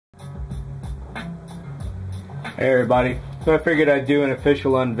Hey everybody, so I figured I'd do an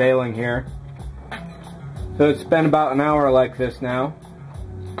official unveiling here. So it's been about an hour like this now.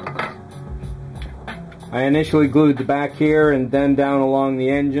 I initially glued the back here and then down along the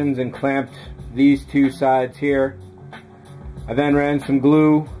engines and clamped these two sides here. I then ran some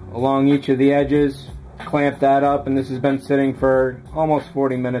glue along each of the edges, clamped that up, and this has been sitting for almost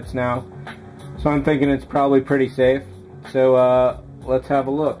 40 minutes now. So I'm thinking it's probably pretty safe. So let's have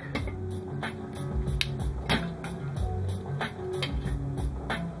a look.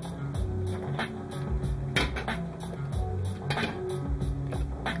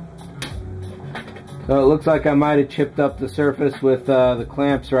 So it looks like I might have chipped up the surface with the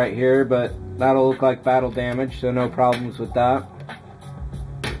clamps right here, but that'll look like battle damage, so no problems with that.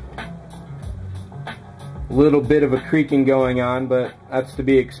 A little bit of a creaking going on, but that's to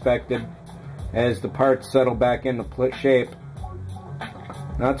be expected as the parts settle back into shape.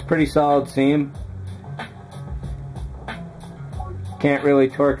 That's a pretty solid seam. Can't really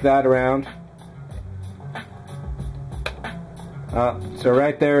torque that around. So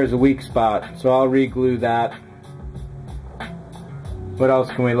right there is a weak spot, so I'll re-glue that. What else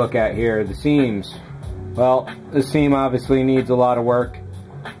can we look at here? The seams. Well, the seam obviously needs a lot of work.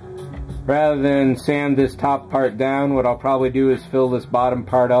 Rather than sand this top part down, what I'll probably do is fill this bottom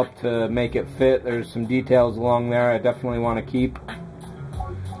part up to make it fit. There's some details along there I definitely want to keep.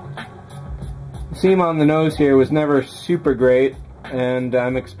 The seam on the nose here was never super great, and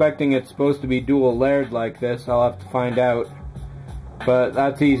I'm expecting it's supposed to be dual layered like this. I'll have to find out. But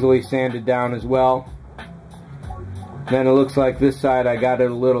that's easily sanded down as well. Then it looks like this side I got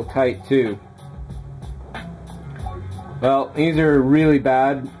it a little tight too. Well, these are really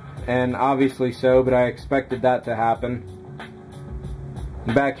bad, and obviously so, but I expected that to happen.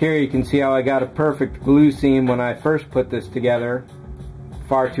 Back here you can see how I got a perfect glue seam when I first put this together,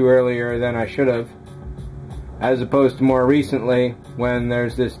 far too earlier than I should have, as opposed to more recently when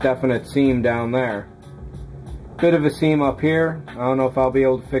there's this definite seam down there. Bit of a seam up here. I don't know if I'll be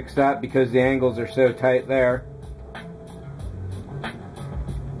able to fix that because the angles are so tight there.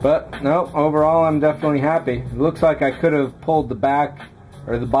 But no, overall I'm definitely happy. It looks like I could have pulled the back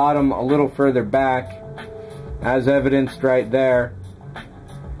or the bottom a little further back, as evidenced right there.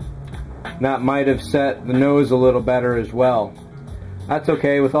 That might have set the nose a little better as well. That's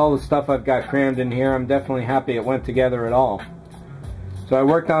okay. With all the stuff I've got crammed in here, I'm definitely happy it went together at all. So I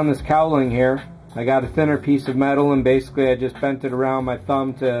worked on this cowling here. I got a thinner piece of metal and basically I just bent it around my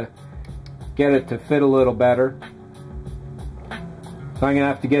thumb to get it to fit a little better. So I'm going to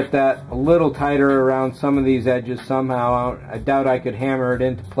have to get that a little tighter around some of these edges somehow. I doubt I could hammer it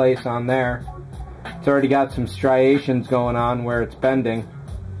into place on there. It's already got some striations going on where it's bending.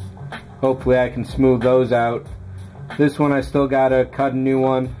 Hopefully I can smooth those out. This one I still got to cut a new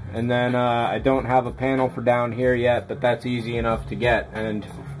one, and then I don't have a panel for down here yet, but that's easy enough to get and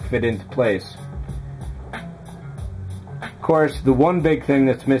fit into place. Of course, the one big thing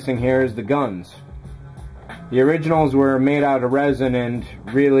that's missing here is the guns. The originals were made out of resin and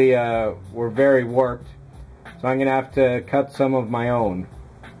really were very warped, so I'm going to have to cut some of my own.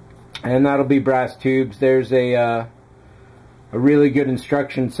 And that'll be brass tubes. There's a really good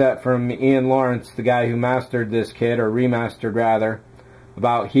instruction set from Ian Lawrence, the guy who mastered this kit, or remastered rather,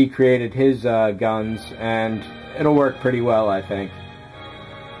 about he created his guns, and it'll work pretty well, I think.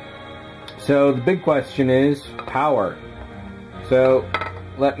 So the big question is power. So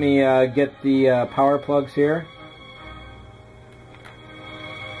let me get the power plugs here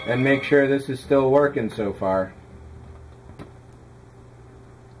and make sure this is still working so far.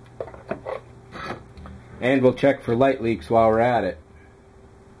 And we'll check for light leaks while we're at it.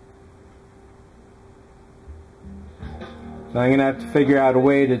 So I'm going to have to figure out a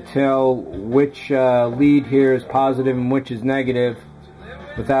way to tell which lead here is positive and which is negative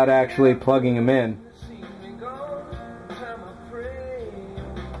without actually plugging them in.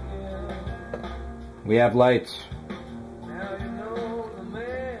 We have lights.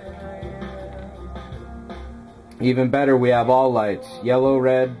 Even better, we have all lights. Yellow,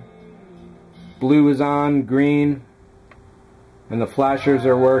 red, blue is on, green, and the flashers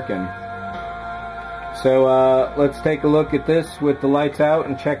are working. So let's take a look at this with the lights out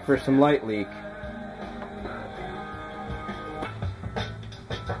and check for some light leak.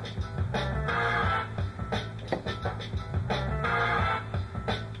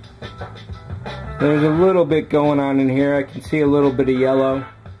 There's a little bit going on in here. I can see a little bit of yellow.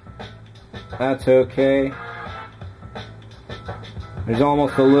 That's okay. There's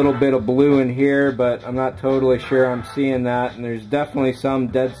almost a little bit of blue in here, but I'm not totally sure I'm seeing that. And there's definitely some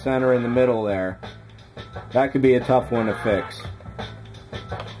dead center in the middle there. That could be a tough one to fix.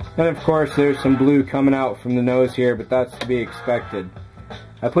 And of course there's some blue coming out from the nose here, but that's to be expected.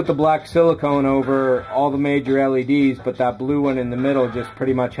 I put the black silicone over all the major LEDs, but that blue one in the middle just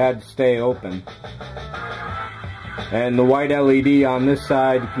pretty much had to stay open. And the white LED on this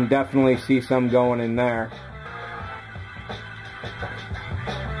side, you can definitely see some going in there.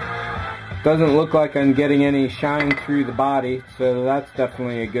 Doesn't look like I'm getting any shine through the body, so that's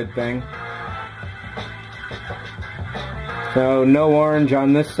definitely a good thing. So no orange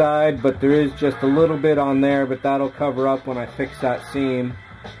on this side, but there is just a little bit on there, but that'll cover up when I fix that seam.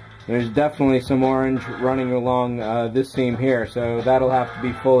 There's definitely some orange running along this seam here, so that'll have to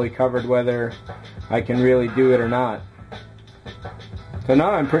be fully covered whether I can really do it or not. So no,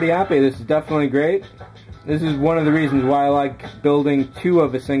 I'm pretty happy. This is definitely great. This is one of the reasons why I like building two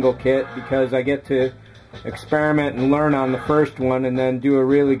of a single kit, because I get to experiment and learn on the first one and then do a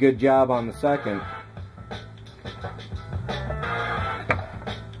really good job on the second.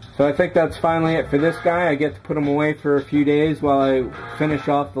 So I think that's finally it for this guy. I get to put him away for a few days while I finish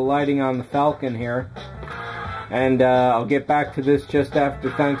off the lighting on the Falcon here. And I'll get back to this just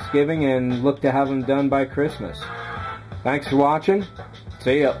after Thanksgiving and look to have him done by Christmas. Thanks for watching.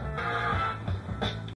 See ya.